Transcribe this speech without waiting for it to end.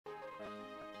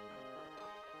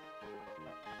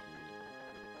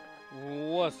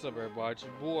What's up, everybody? It's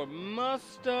your boy,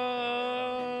 Musta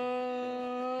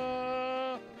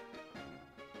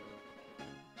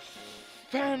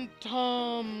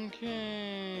Phantom King.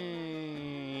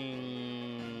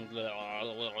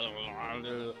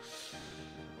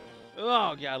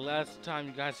 Oh yeah, last time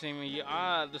you guys seen me,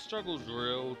 the struggle's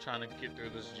real trying to get through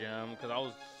this gym because I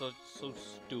was so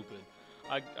stupid.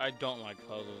 I don't like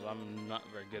puzzles. I'm not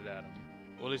very good at them.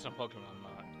 Well, at least on Pokemon, I'm not.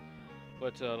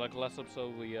 But like last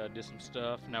episode, we did some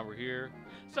stuff. Now we're here.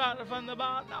 Starting to find the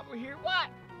ball. Now we're here. What?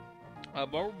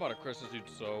 But we're about to crush this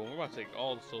dude's soul. We're about to take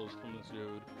all the souls from this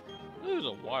dude. This is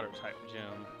a water type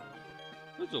gym.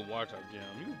 This is a water type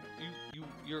gym.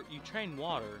 You train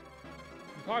water.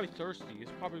 You're probably thirsty.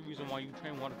 It's probably the reason why you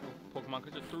train water Pokemon,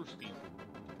 because you're thirsty.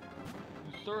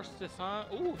 You thirsty, son.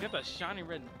 Ooh, get that shiny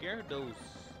red Gyarados.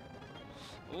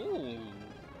 Ooh.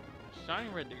 Shiny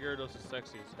red Gyarados is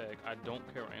sexy as heck. I don't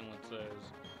care what anyone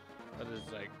says. That is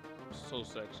like so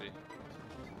sexy.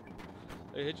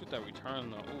 They hit you with that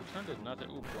return though. Ooh, turn did nothing.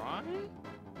 Ooh, Brine?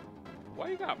 Why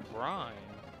you got Brine?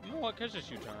 You know what? Catch this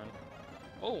U-turn.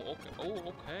 Oh, okay. Oh,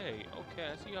 okay. Okay,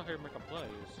 I see you out here making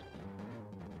plays.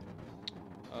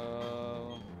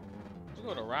 Let's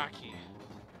go to Rocky.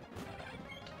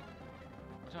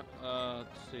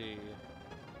 Let's see.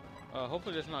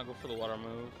 Hopefully this not go for the water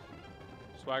move.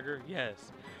 Swagger?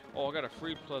 Yes. Oh, I got a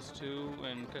free +2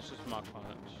 and catch this Mach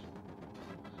Punch.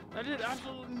 That did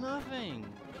absolutely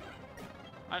nothing.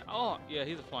 Oh, yeah,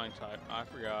 he's a flying type. I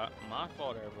forgot. My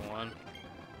fault, everyone.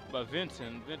 But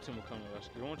Vincent will come to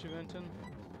rescue. Won't you, Vincent?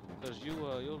 Because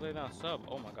you'll lay down sub.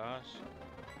 Oh my gosh.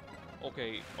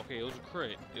 Okay, it was a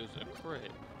crit. It was a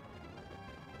crit.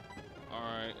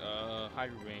 Alright,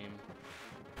 Hyper Beam.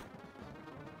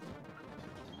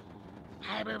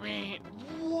 Hyper Beam!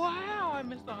 Wow, I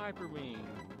missed the Hyper Beam.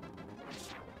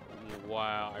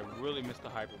 Wow, I really missed the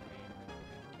Hyper Beam.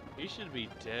 He should be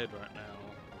dead right now.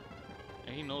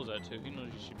 And he knows that too. He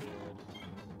knows you should be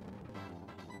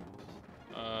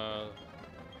dead.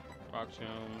 Rock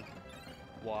Tomb.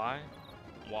 Why?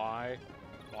 Why?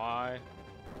 Why?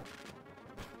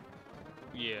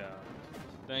 Yeah.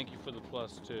 Thank you for the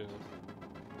 +2.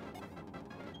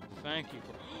 Thank you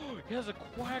for. He has a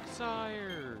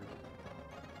Quagsire!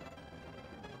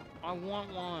 I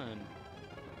want one.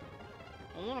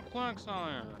 I want a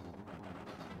Quagsire.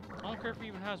 I don't care if he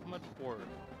even has much for it.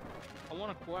 I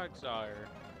want a Quagsire.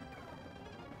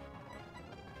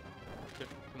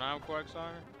 Can I have a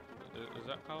Quagsire? Is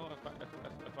that how?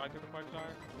 If I get a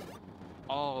Quagsire?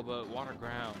 Oh, but water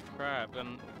ground. Crap.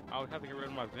 Then I would have to get rid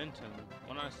of my Venton.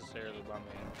 Well, not necessarily, but I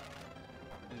mean.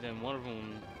 And then one of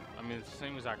them, I mean, it's the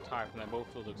same exact type, and they both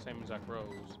fill the same exact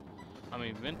rows. I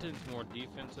mean, Venton's more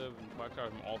defensive and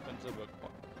Quagsire's more offensive, but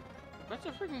that's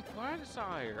a freaking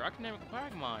Quagsire. I can name it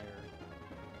Quagmire.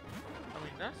 I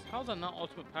mean, how's that not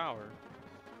ultimate power?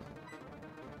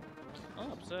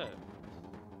 I'm upset.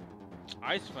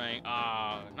 Ice Fang,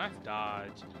 nice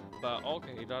dodge. But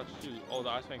okay, he dodged too. Oh,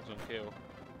 the Ice Fang's gonna kill.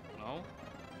 No?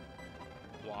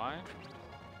 Why?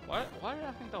 Why did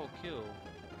I think that would kill?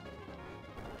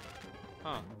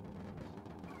 Huh.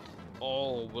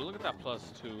 Oh, but look at that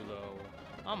 +2 though.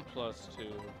 I'm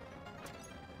 +2.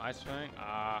 Ice Fang?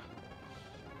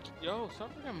 Yo, stop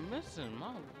freaking missing,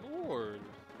 my lord.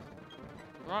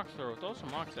 Rock throw, throw some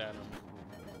rocks at him.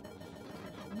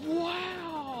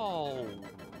 Wow!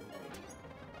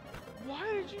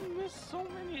 Why did you miss so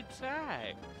many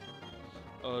attacks?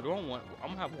 I'm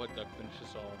gonna have Wet Duck finish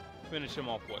this off. Finish him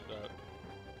off, Wet Duck.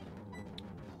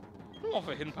 I'm off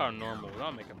a Hidden Power normal,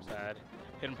 that'll make him sad.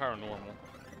 Hidden Power normal.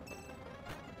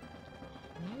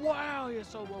 Wow, you're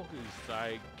so bulky.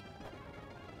 Psych.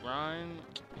 Ryan,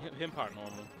 Hidden Power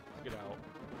normal. Get out.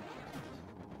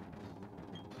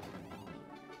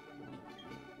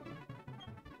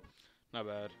 Not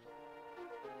bad.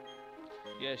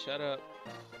 Yeah, shut up.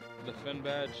 The Fin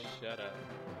badge, shut up.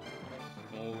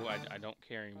 Oh, I don't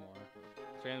care anymore.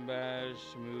 Fan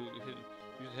badge, move,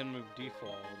 use hidden move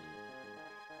default.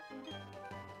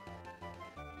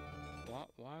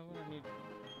 Why would I need?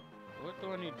 What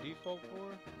do I need default for?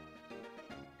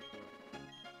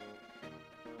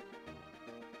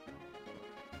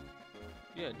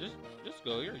 Yeah, just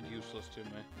go. You're useless to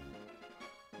me.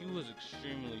 You was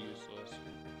extremely useless.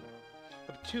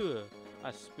 But two,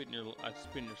 I spit in your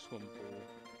swim pool.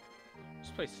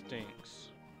 This place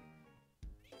stinks.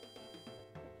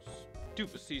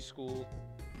 Stupid C-School.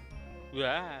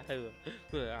 Yeah,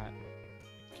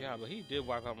 but he did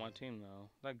wipe out my team though.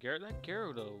 That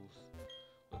Gyarados.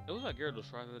 It was that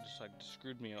Gyarados right that just like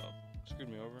screwed me up. Screwed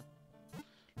me over.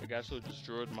 Like actually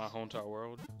destroyed my whole entire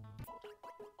world.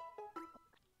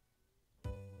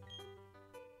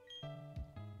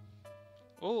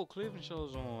 Oh, Cleveland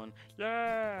show's on.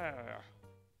 Yeah.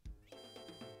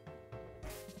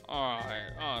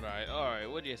 Alright.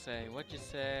 What do you say? What you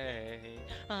say?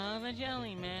 The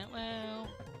jelly man. Well,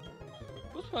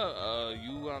 let's put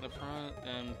you on the front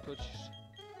and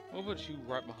we'll put you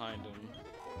right behind him.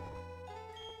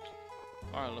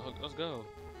 Alright, let's go.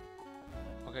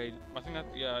 Okay, I think I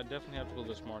definitely have to go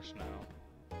this marsh now.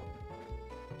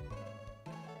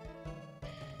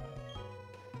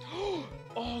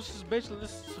 Oh, this is basically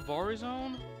this Savari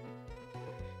zone?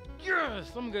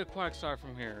 Yes! Let me get a Quagsire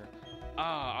from here.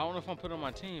 I don't know if I'm putting on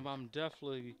my team, but I'm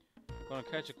definitely gonna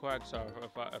catch a Quagsire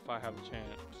if I have the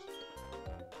chance.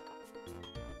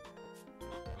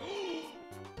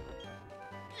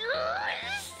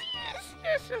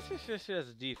 Yes,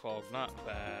 default, not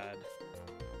bad.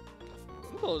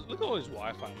 Look at all these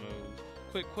Wi-Fi moves.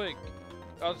 Quick.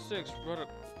 Out of 6, brother.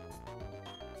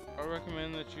 I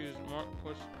recommend that you use Mark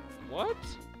push. What?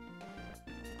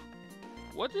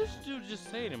 What did this dude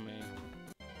just say to me?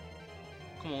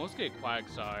 Come on, let's get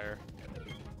Quagsire.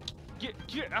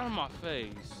 Get out of my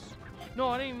face. No,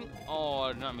 I didn't even. Oh,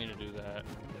 I did not mean to do that.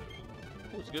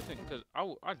 It was a good thing, because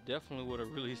I definitely would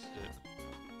have released it.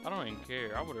 I don't even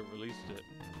care. I would have released it.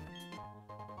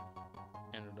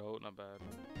 Antidote, not bad.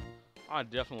 I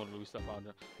definitely would have released stuff out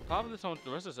there. Probably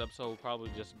the rest of this episode will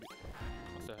probably just be.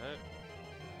 What the heck?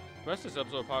 The rest of this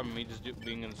episode will probably be me just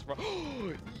being in the spot.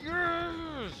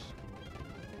 Yes!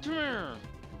 Come here!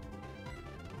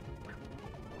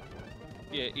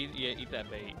 Yeah, eat that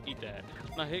bait. Eat that.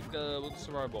 Now hit with the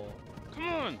Sarai ball. Come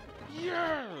on!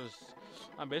 Yes!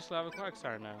 I basically have a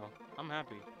Quagsire now. I'm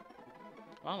happy.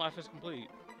 My life is complete.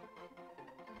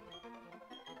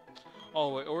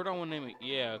 Oh wait, or do I want to name it?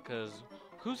 Yeah, cause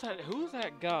who's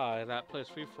that guy that plays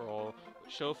free for all?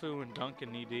 Shofu and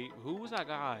Duncan knee deep. Who was that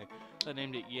guy that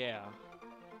named it? Yeah.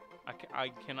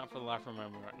 I cannot for the life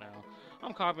remember right now.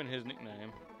 I'm copying his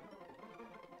nickname.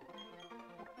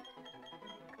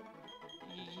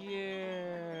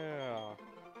 Yeah.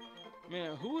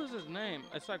 Man, who is his name?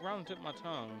 It's like right on the tip of my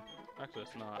tongue. Actually,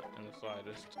 it's not in the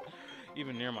slightest.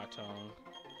 Even near my tongue.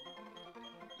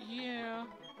 Yeah.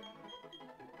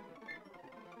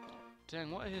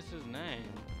 Dang, what is his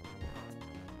name?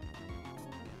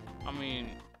 I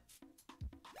mean...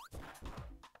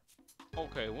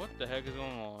 Okay, what the heck is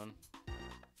going on?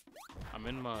 I'm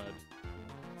in mud.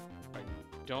 I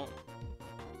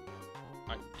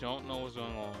don't know what's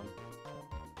going on.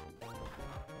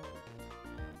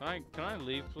 Can I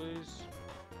leave, please?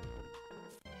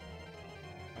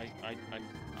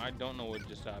 I don't know what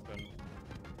just happened.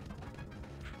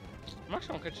 I'm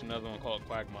actually gonna catch another one called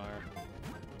Quagmire.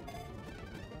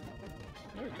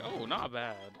 There we go. Oh, not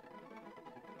bad.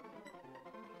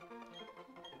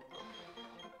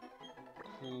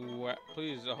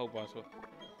 Please, I hope I saw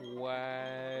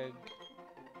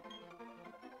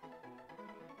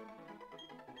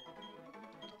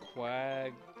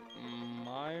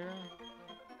Quagmire.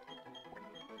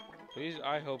 Please,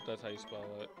 I hope that's how you spell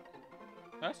it.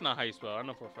 That's not how you spell it. I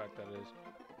know for a fact that is.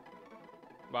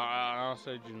 But I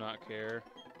honestly do not care.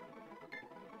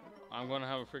 I'm gonna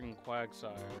have a freaking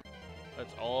Quagsire.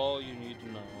 That's all you need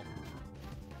to know.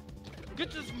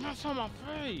 Get this mess on my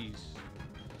face!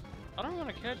 I don't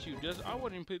want to catch you. I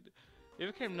wouldn't even put. If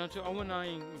it came down to it, I would not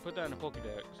even put that in the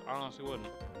Pokédex. I honestly wouldn't.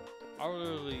 I'd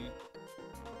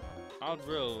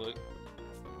really.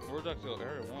 Where'd that go?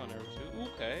 Area 1, Area 2?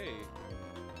 Okay.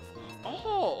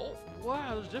 Oh!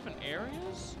 Wow, there's different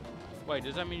areas? Wait,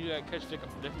 does that mean you gotta catch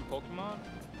different Pokemon?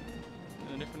 In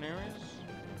the different areas?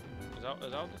 Is that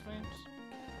what this means?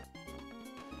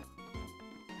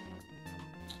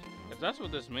 If that's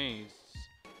what this means,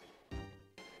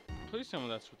 please tell me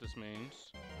that's what this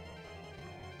means.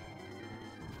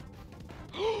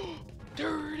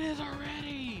 There it is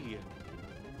already!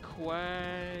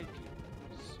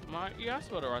 Yeah, I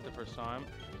spelled it right the first time.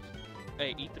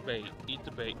 Hey, eat the bait. Eat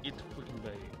the bait. Eat the freaking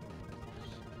bait.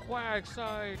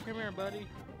 Quagsire, come here, buddy.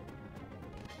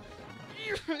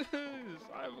 Yes!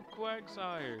 I have a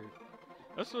Quagsire.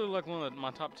 That's really like one of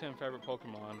my top 10 favorite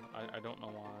Pokemon. I don't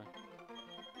know why.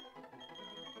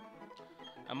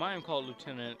 I might even call it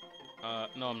Lieutenant.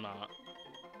 No, I'm not.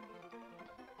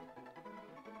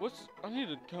 What's that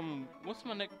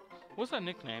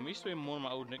nickname? It used to be one of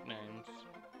my old nicknames.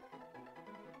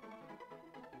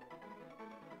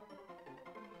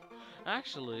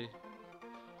 Actually,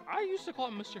 I used to call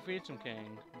it Mr. Phantom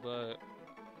King, but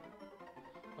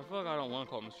I feel like I don't want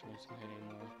to call it Mr. Phantom King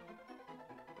anymore.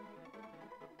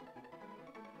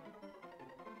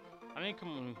 I need to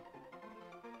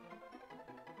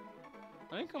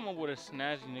come up with a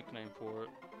snazzy nickname for it.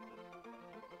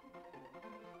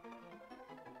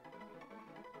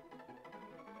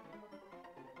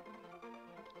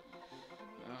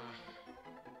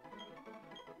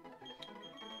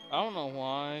 I don't know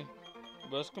why,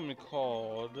 but it's gonna be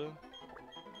called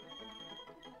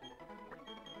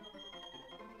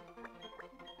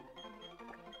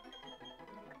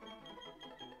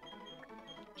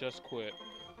Just Quit.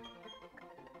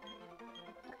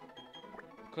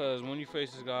 Because when you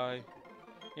face this guy,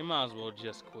 you might as well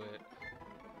just quit.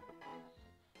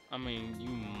 I mean, you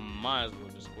might as well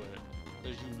just quit.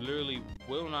 Because you literally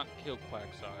will not kill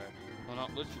Quagsire. Will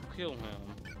not let you kill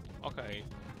him. Okay.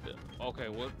 Okay,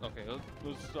 what? Okay,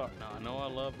 let's start now. I know I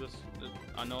love this.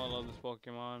 I know I love this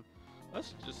Pokemon.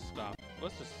 Let's just stop.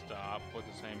 Let's just stop with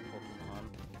the same Pokemon.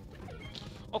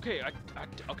 Okay,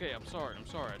 okay, I'm sorry. I'm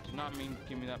sorry. I did not mean to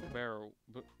give me that barrel.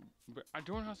 But I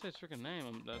don't know how to say its freaking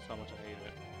name. That's how much I hate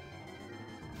it.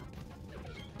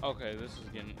 Okay, this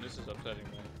is upsetting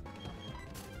me.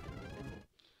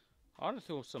 I ought to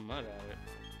throw some mud at it.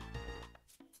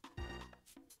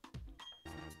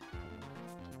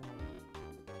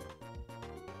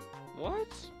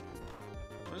 What?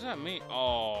 What does that mean?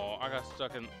 Oh, I got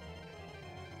stuck in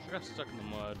the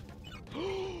mud.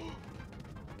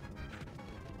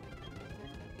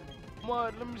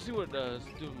 Mud, let me see what it does.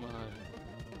 Do mud.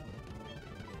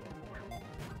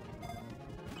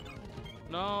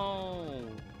 No.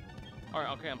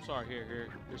 Alright, okay, I'm sorry.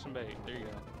 Here's some bait. There you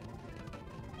go.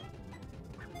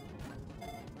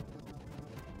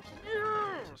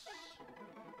 Yes!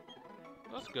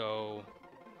 Let's go.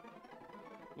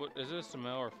 What is this, a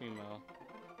male or female?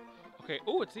 Okay,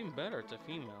 oh, it's even better. It's a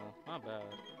female. Not bad.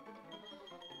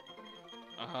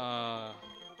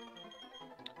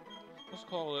 Let's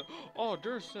call it. Oh,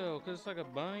 Duracell, because it's like a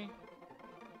bunny.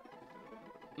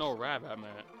 No, rabbit, I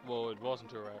meant. Well, it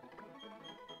wasn't a rat.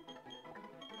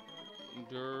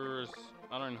 I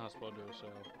don't know how to spell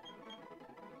Duracell.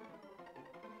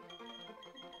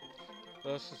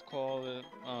 Let's just call it,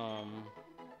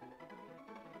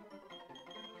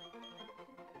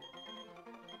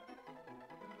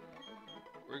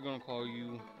 we're gonna call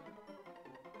you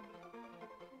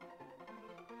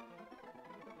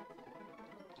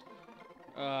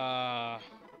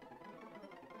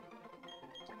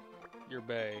your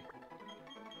bae.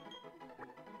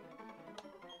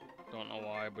 Don't know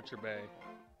why, but your bae.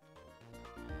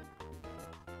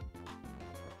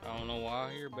 I don't know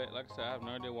why you're bae. Like I said, I have no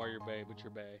idea why you're bae, but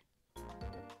you're bae.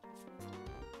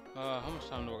 How much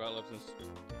time do I got left in this?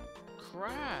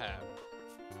 Crap!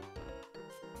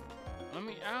 Let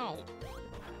me out!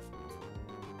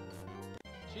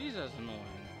 Jeez, that's annoying.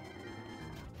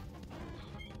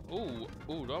 Ooh,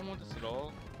 do I want this at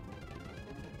all?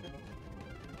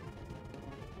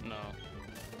 No.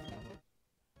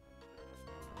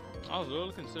 I was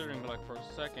really considering, like, for a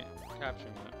second,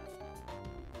 capturing it.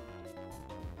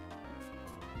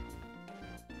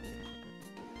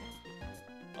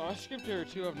 Oh, I skipped area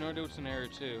 2. I have no idea what's in area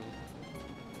 2.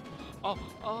 Oh,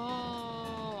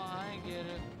 I get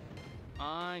it.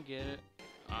 I get it.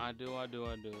 I do. I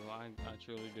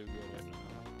truly do get it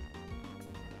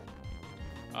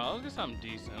now. Let's get something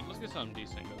decent. Let's get something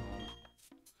decent going.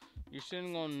 You're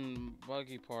sitting on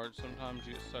buggy parts. Sometimes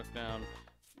you get sucked down.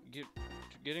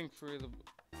 Getting free of the...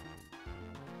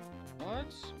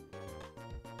 What?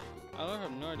 I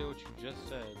have no idea what you just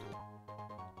said.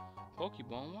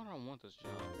 Pokeball, why do I want this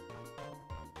job?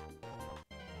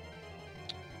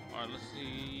 Alright, let's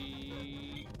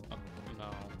see... Oh, no.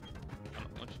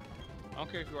 I don't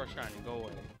care if you are shiny, go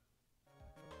away.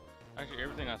 Actually,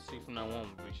 everything I see from now on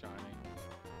will be shiny.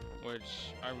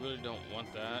 Which, I really don't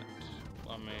want that.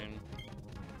 I mean...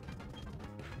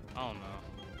 I don't know.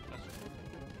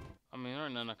 I mean, there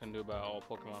ain't nothing I can do about all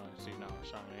Pokemon I see now are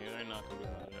shiny. There ain't nothing I can do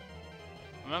about it.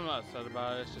 I mean, I'm not upset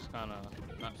about it. It's just kind of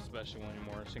not special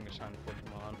anymore, seeing a shiny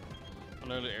Pokemon.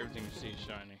 Literally everything you see is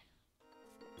shiny.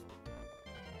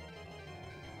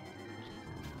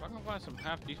 If I can find some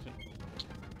half-decent...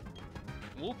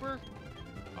 Wooper?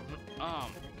 Oh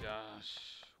my gosh.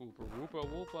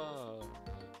 Wooper.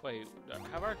 Wait,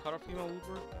 have I caught a female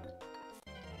Wooper?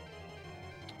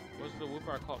 What's the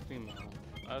Wooper I caught female?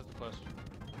 That's the question.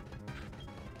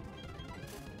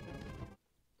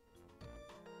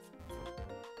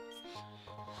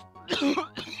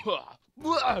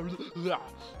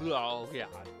 Oh, yeah.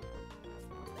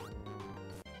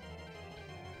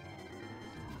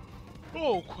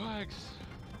 Oh,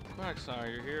 Quagsire,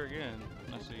 you're here again.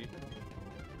 I see.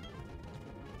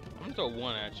 I'm gonna throw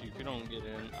one at you. If you don't get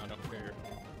in, I don't care.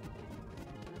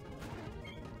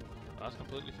 That's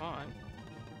completely fine.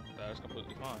 That is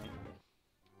completely fine.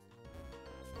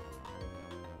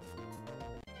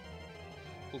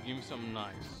 Oh, give me something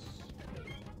nice.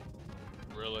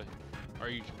 Really? Are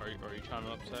you trying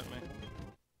to upset me?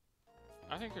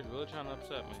 I think you're really trying to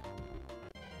upset me.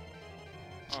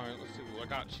 Alright, let's see what I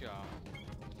got ya.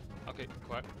 Okay,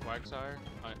 Quagsire,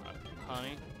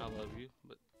 honey, I love you,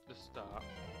 but just stop.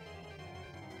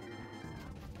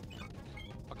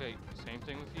 Okay, same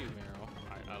thing with you, Meryl.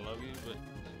 I love you, but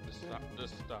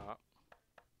just stop.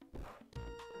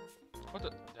 What the?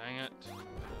 Dang it.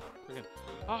 Freaking.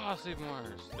 Ah, save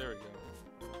Mars. There we go.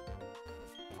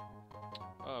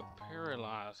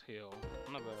 Paralyzed Hill.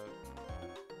 Not bad.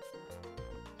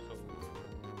 So.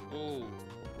 Oh,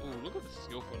 look at the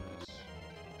skillfulness.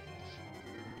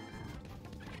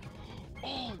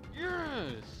 Oh,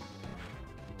 yes!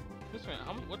 This man,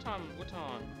 what time?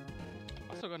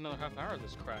 I still got another half hour of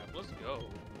this crap. Let's go.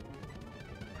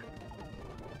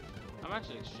 I'm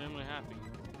actually extremely happy.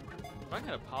 If I can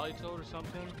get a Polytoad or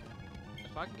something,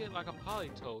 if I can get like a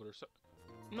Polytoad or so.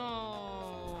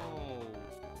 No!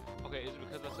 Okay, is it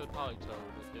because I said Polytoad?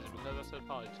 Is it because I said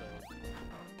Polytoad?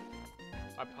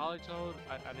 By Polytoad,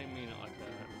 I didn't mean it like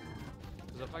that.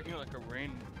 Because if I can get like a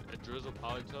drizzle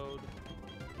Polytoad,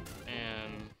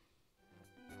 and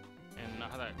not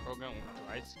have that program with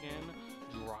dry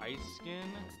skin,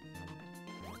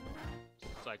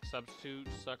 it's like substitute,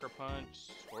 sucker punch,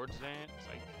 swords dance,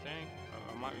 I think.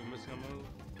 I might be missing a move.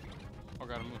 Or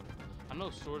got a move. I know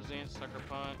swords dance, sucker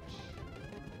punch,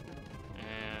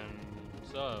 and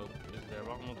sub is there,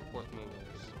 but I don't know what the fourth move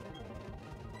is.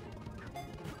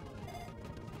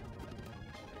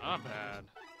 Not bad.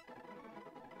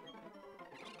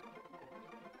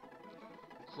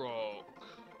 Croak.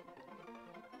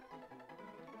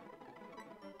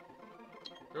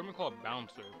 You're gonna call it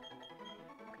Bouncer.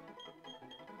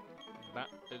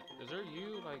 Is there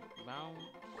you, like, Bouncer?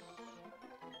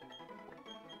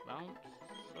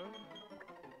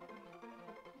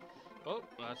 Oh,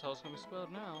 that's how it's gonna be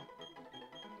spelled now.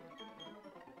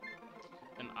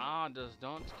 And I just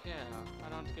don't care. I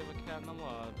don't give a care no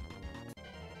more.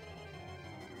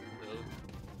 Really?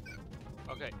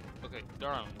 Okay,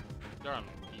 darling,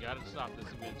 you gotta stop this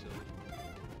eventually.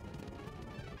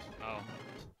 Oh.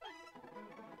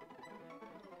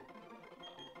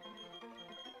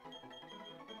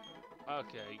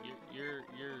 Okay, you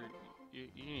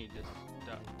need to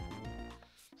stop.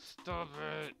 Stop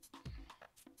it!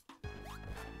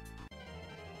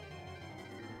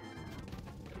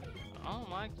 I don't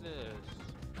like this.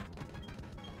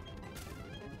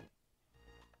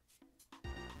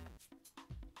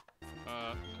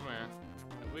 Come here.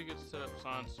 If we could set up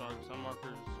sign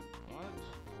markers. What?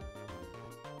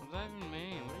 What does that even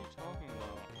mean? What are you talking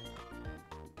about?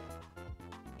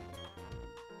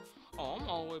 Oh, I'm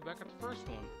all the way back at the first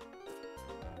one.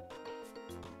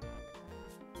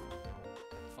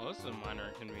 Oh, this is a minor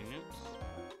inconvenience.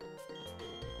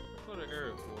 What an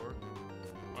area for?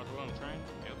 Oh, we're on the train?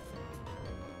 Yep.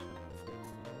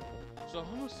 So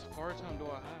how much safari time do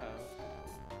I have?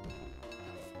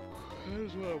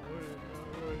 Here's what I'm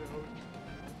waiting.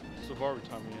 Safari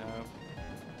time we have.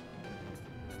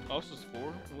 Oh, this is 4?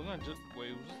 Wasn't I just...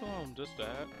 Wait, was this the one I'm just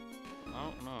at? I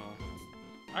don't know.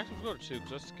 Actually, let's go to 2,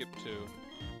 because I skipped 2.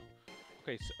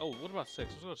 Okay, so, oh, what about 6?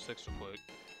 Let's go to 6 real quick.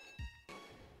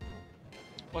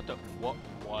 What the... What?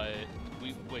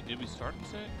 Wait, did we start in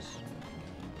 6?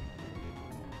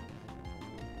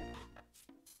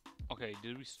 Okay,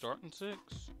 did we start in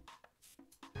 6?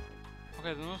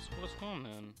 Okay, then let's go on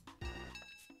then.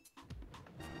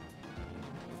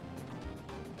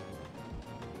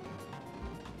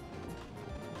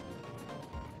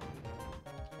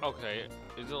 Okay,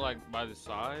 is it like by the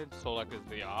side? So like is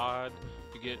the odd?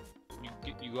 You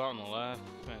go out on the left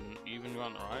and even go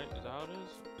on the right? Is that how it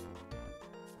is?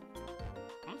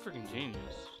 I'm a freaking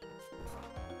genius.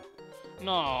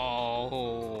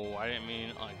 No, I didn't mean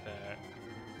it like that.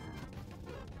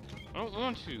 I don't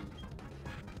want to.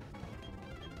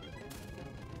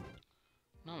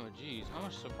 No, jeez, how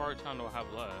much safari time do I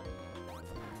have left?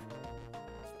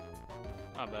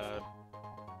 Not bad.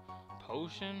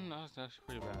 Potion? That's actually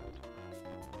pretty bad.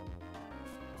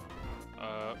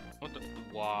 What the?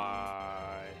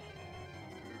 Why?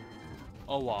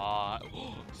 Oh, why?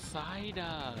 Psyduck!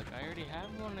 I already have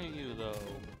one of you,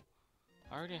 though.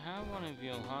 I already have one of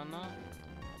you, Hannah.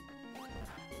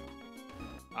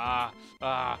 Aww.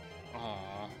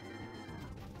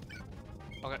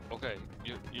 Okay.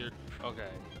 You're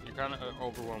okay. You're kind of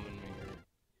overwhelming me here.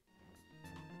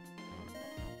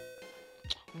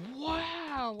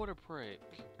 Wow, what a prick.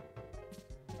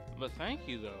 But thank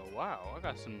you, though. Wow, I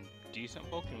got some decent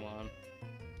Pokemon.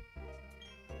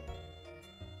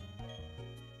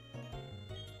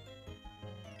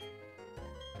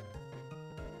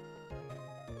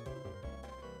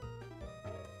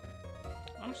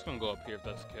 I'm just gonna go up here if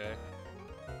that's okay.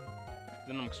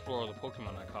 Then I'm explore the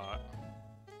Pokemon I caught.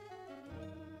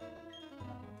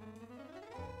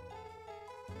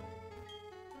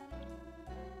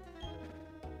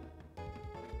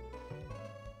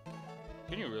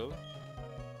 Can you really?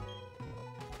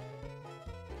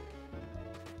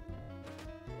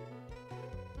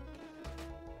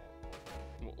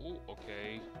 Ooh,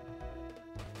 okay.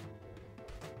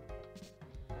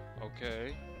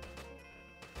 Okay.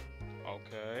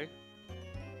 Okay.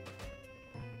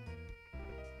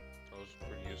 That was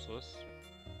pretty useless.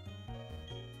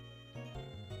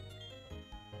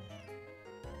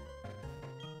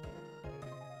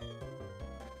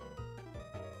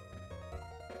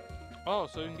 Oh,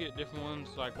 so you can get different ones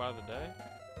like by the day?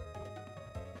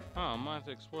 Huh, I might have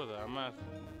to explore that. I might have to,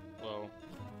 well,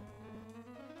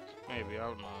 maybe, I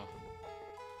don't know.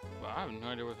 But I have no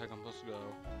idea where the heck I'm supposed to go.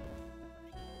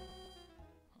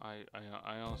 I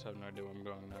honestly have no idea where I'm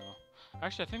going now.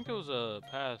 Actually, I think there was a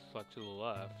path like to the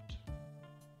left.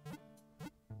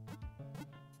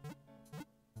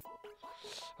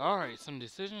 Alright, some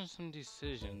decisions.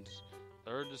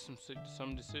 There are just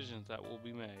some decisions that will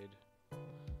be made.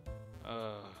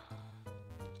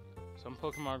 Some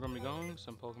Pokemon are gonna be going,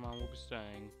 some Pokemon will be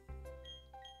staying.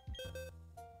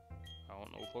 I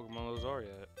don't know what Pokemon those are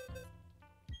yet.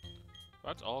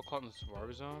 That's all caught in the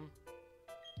Safari Zone?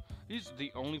 These are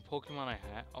the only Pokemon I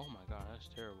had? Oh my god, that's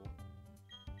terrible.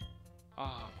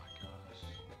 Oh my gosh.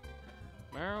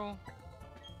 Meryl,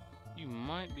 you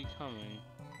might be coming.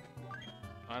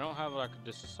 I don't have like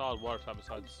just a solid water type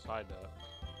besides Psyduck.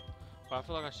 But I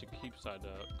feel like I should keep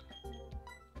Psyduck.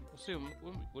 Let's see,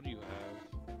 what do you have?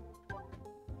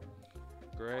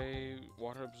 Gray,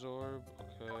 Water Absorb,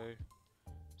 okay.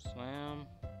 Slam,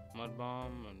 Mud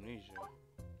Bomb, Amnesia.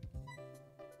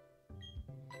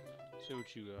 Let's see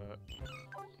what you got.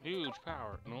 Huge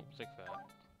power. Nope, Thick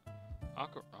Fat.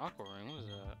 Aqua Ring, what is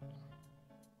that?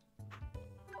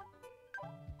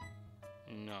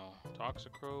 No.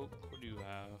 Toxicroak, what do you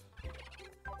have?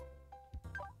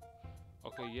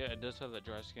 Okay, yeah, it does have that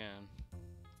dry skin.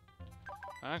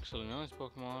 Actually, none of these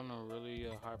Pokemon are really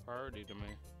a high priority to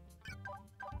me.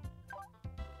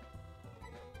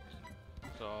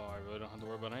 So I really don't have to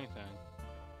worry about anything.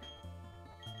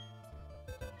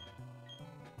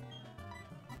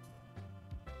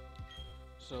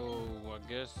 So I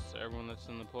guess everyone that's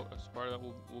in the Safari that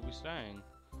will be staying.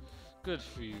 Good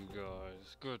for you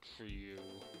guys. Good for you.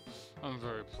 I'm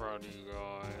very proud of you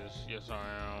guys. Yes, I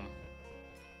am.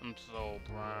 I'm so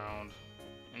proud.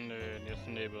 Indeed, yes,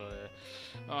 indeed, but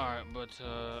alright, but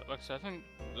like I said, I think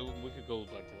we could go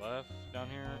like left down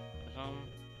here or something.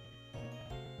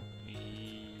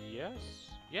 Yes.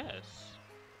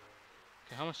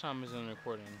 Okay, how much time is in the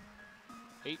recording?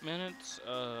 8 minutes.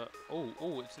 We're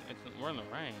in the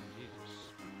rain.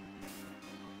 Jesus.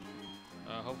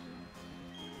 Hope.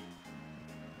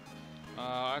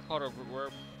 I called her. We're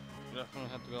definitely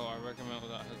have to go. I recommend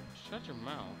without. Shut your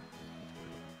mouth.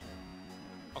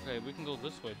 Okay, we can go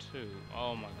this way too.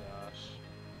 Oh my gosh.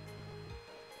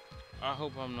 I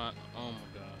hope I'm not. Oh my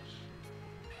gosh.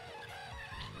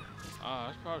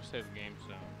 I should probably save the game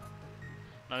soon.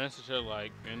 Not necessarily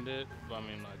like end it, but I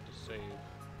mean like just save.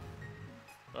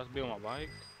 Do I have to be on my bike?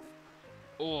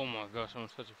 Oh my gosh, I'm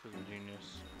such a freaking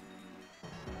genius.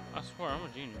 I swear, I'm a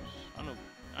genius. I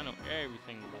know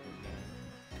everything about this game.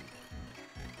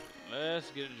 Let's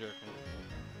get it jerking.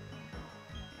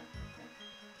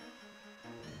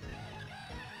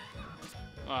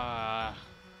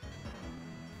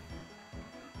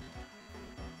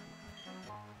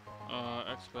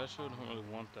 X special, don't really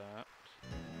want that.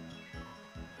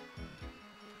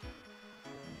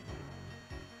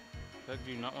 Heck,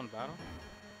 do you not want battle?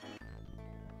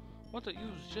 What the? You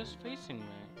was just facing me.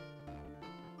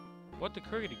 What the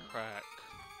crickety crack?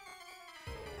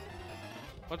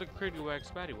 What the crickety whack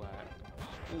spatty whack?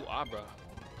 Ooh, Abra.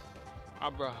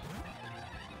 Abra.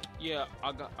 Yeah,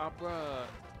 I got Abra.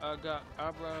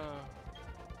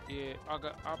 Yeah, I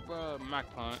got Abra.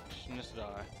 Mac punch and just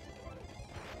die.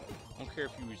 I don't care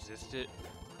if you resist it.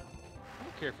 I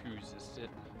don't care if you resist it.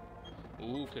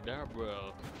 Ooh,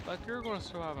 Kadabra. Like you're gonna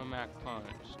survive a Mac punch.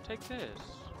 Take this.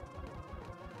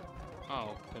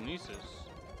 Oh, Kinesis.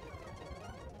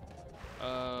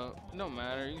 No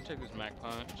matter. You can take this Mac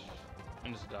punch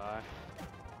and just die.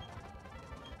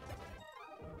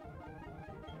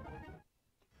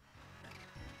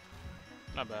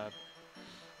 Not bad.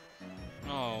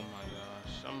 Oh my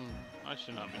gosh. I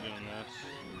should not be doing this.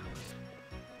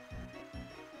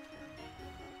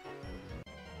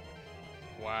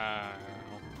 Wow.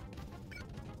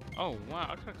 Oh wow,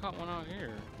 I could've caught one out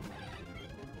here.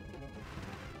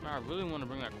 Man, I really want to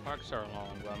bring that Quagsire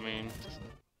along, but I mean,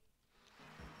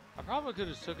 I probably could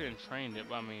have took it and trained it,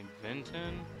 but I mean,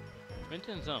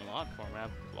 Venton's done a lot for me.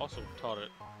 I've also taught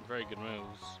it very good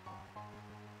moves.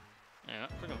 Man,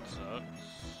 that freaking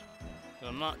sucks. 'Cause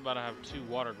I'm not about to have 2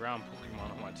 water ground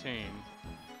Pokemon on my team.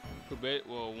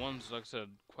 Well, one's, like I said,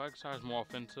 Quagsire's more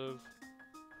offensive,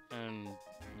 and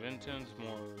Venton's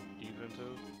more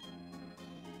defensive.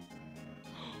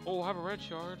 Oh, I have a red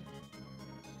shard.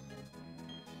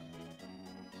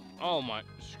 Oh my,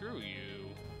 screw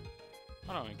you.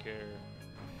 I don't even care.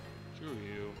 Screw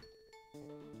you.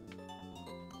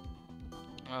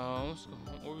 Let's go.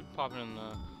 We'll be popping in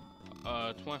the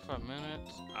 25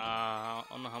 minutes. I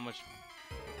don't know how much.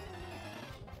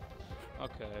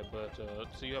 Okay, but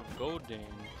so you have Golding.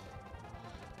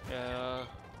 Yeah,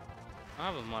 I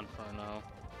have a Monferno.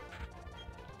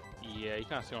 Yeah, you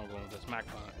kind of see where I'm going with this Smack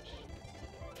Punch.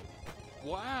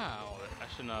 Wow, I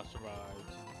should not have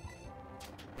survived.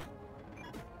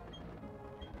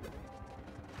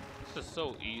 This is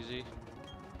so easy.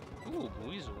 Ooh,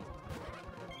 Weasel.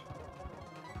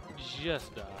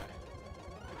 Just die.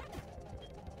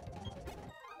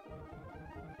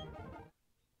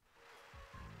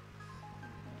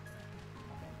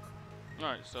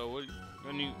 Alright, so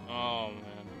when you... Oh,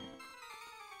 man.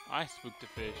 I spooked a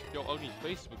fish. Yo, ugly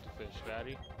face spooked a fish,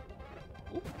 fatty.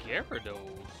 Ooh,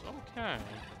 Gyarados. Okay.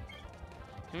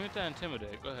 Can you hit that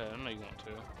Intimidate? Go ahead, I know you want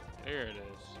to. There it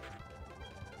is.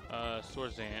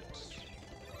 Swordsdance.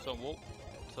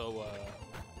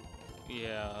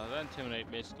 Yeah, that Intimidate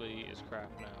basically is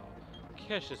crap now.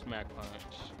 Catch this Smack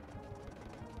Punch.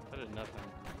 That did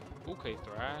nothing. Okay,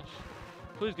 Thrash.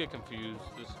 Please get confused.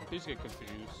 Please get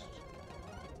confused.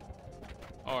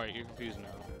 Alright, you're confused now.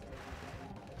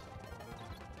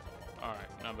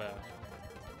 Alright, not bad.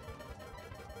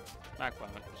 Smack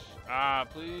Punch. Ah,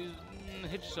 please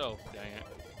hit yourself. Dang it.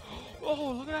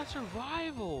 Oh, look at that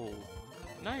survival.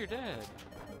 Now you're dead.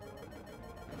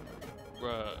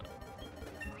 Bruh.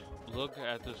 Look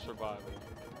at the survival.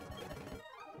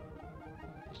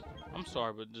 I'm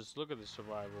sorry, but just look at the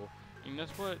survival. And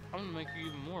that's what, I'm gonna make you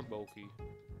even more bulky.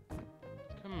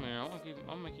 Come here,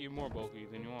 I'll make you more bulky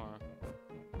than you are.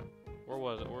 Where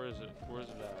was it? Where is it? Where is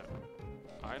it at?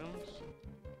 Items?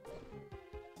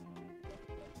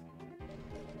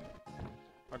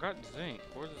 I got zinc.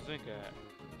 Where's the zinc at?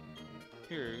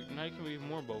 Here, now you can be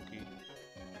more bulky.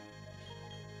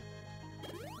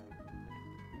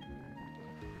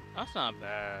 That's not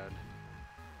bad.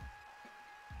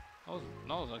 That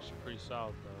was actually pretty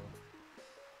solid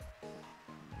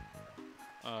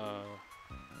though.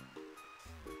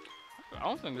 I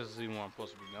don't think this is even where I'm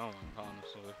supposed to be going,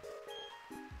 honestly.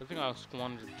 I think I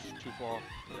squandered too far off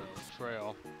the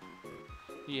trail.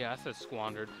 Yeah, I said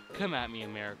squandered. Come at me,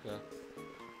 America.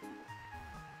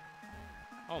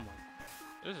 Oh my.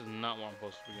 This is not where I'm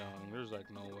supposed to be going. There's like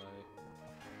no way.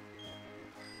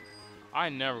 I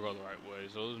never go the right way,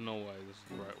 so there's no way this is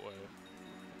the right way.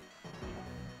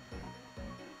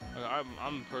 Like,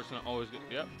 I'm the person that always get.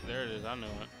 Yep, there it is. I knew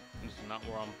it. This is not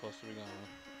where I'm supposed to be going.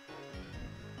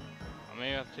 I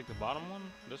may have to take the bottom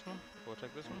one. This one. Go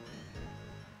take this one.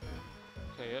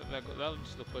 Okay, yep, that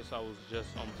was the place I was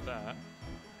just almost at.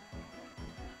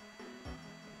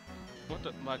 What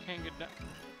the? I can't get down.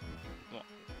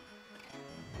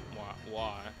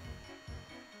 Why?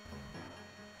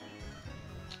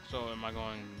 So am I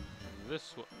going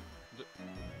this way?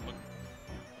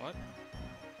 What?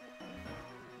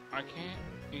 I can't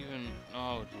even.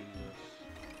 Oh Jesus!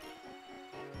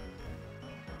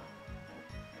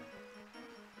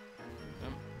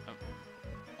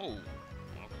 Oh.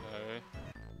 Okay.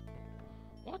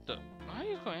 What the? How are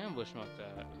you gonna ambush me like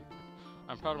that?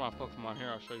 I'm proud of my Pokemon. Here,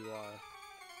 I'll show you why.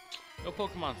 Your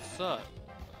Pokemon suck.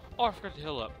 Oh, I forgot to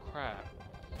heal up. Crap.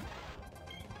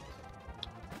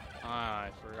 I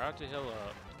forgot to heal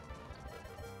up.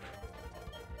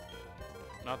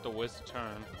 Not the waste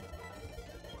turn.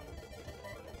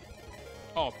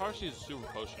 Oh, I'll probably use a super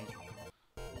potion.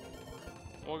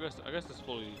 Well, I guess it's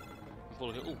fully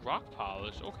healed. Ooh, rock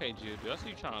polish. Okay, dude. I see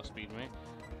you trying to speed me.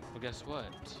 But guess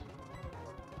what?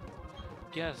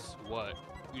 Guess what?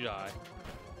 You die.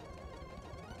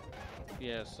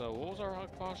 Yeah. So what was our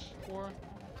rock polish for?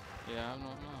 Yeah, I don't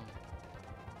know.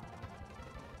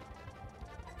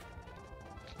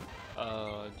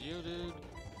 Geodude,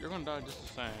 you're gonna die just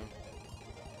the same.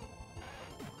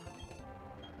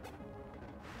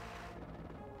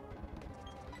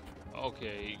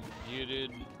 Okay,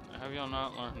 Geodude, have y'all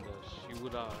not learned this? You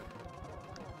would die.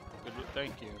 Good,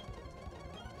 thank you.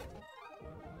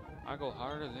 I go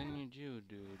harder than you do,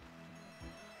 dude.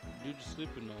 Dude is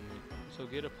sleeping on me, so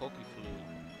get a Pokeflute.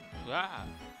 Ah!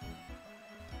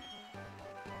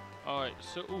 Alright,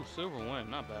 so, ooh, silver win,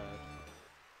 not bad.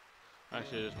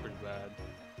 Actually, it is pretty bad.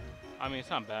 I mean, it's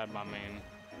not bad, but I mean,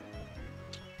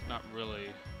 not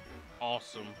really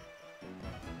awesome.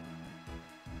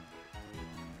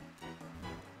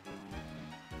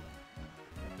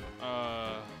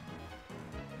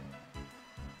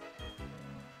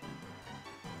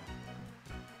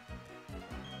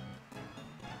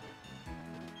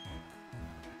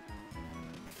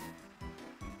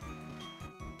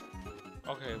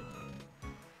 Okay.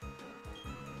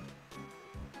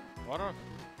 What are...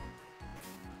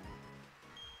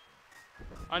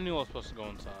 I knew I was supposed to go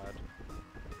inside.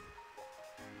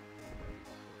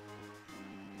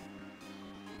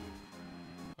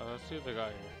 Let's see what they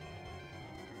got here.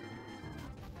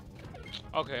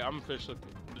 Okay, I'm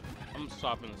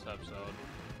stopping this episode.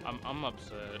 I'm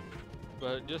upset.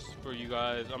 But just for you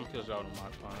guys, I'm gonna kill y'all with my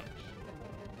punch.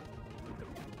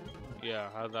 Yeah,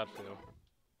 how'd that feel?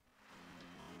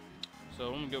 So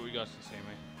let me get what you guys can see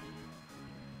me.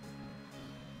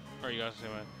 Or you guys see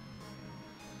me.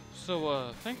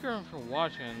 So thank you for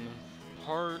watching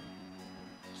part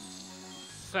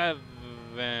 7,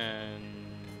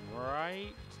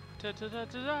 right?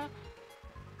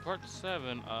 Part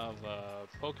 7 of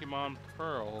Pokemon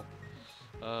Pearl.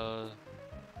 I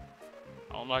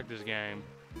don't like this game.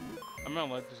 I mean, I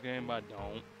like this game, but I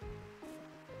don't.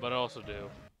 But I also do.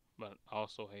 But I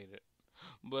also hate it.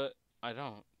 But I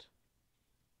don't.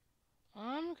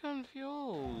 I'm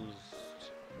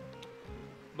confused.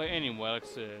 But anyway, like I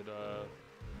said,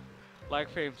 like,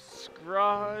 favorite,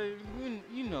 subscribe.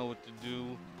 You know what to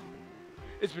do.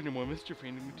 It's been your boy, Mr.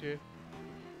 Phantom.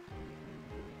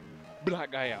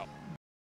 Black guy out.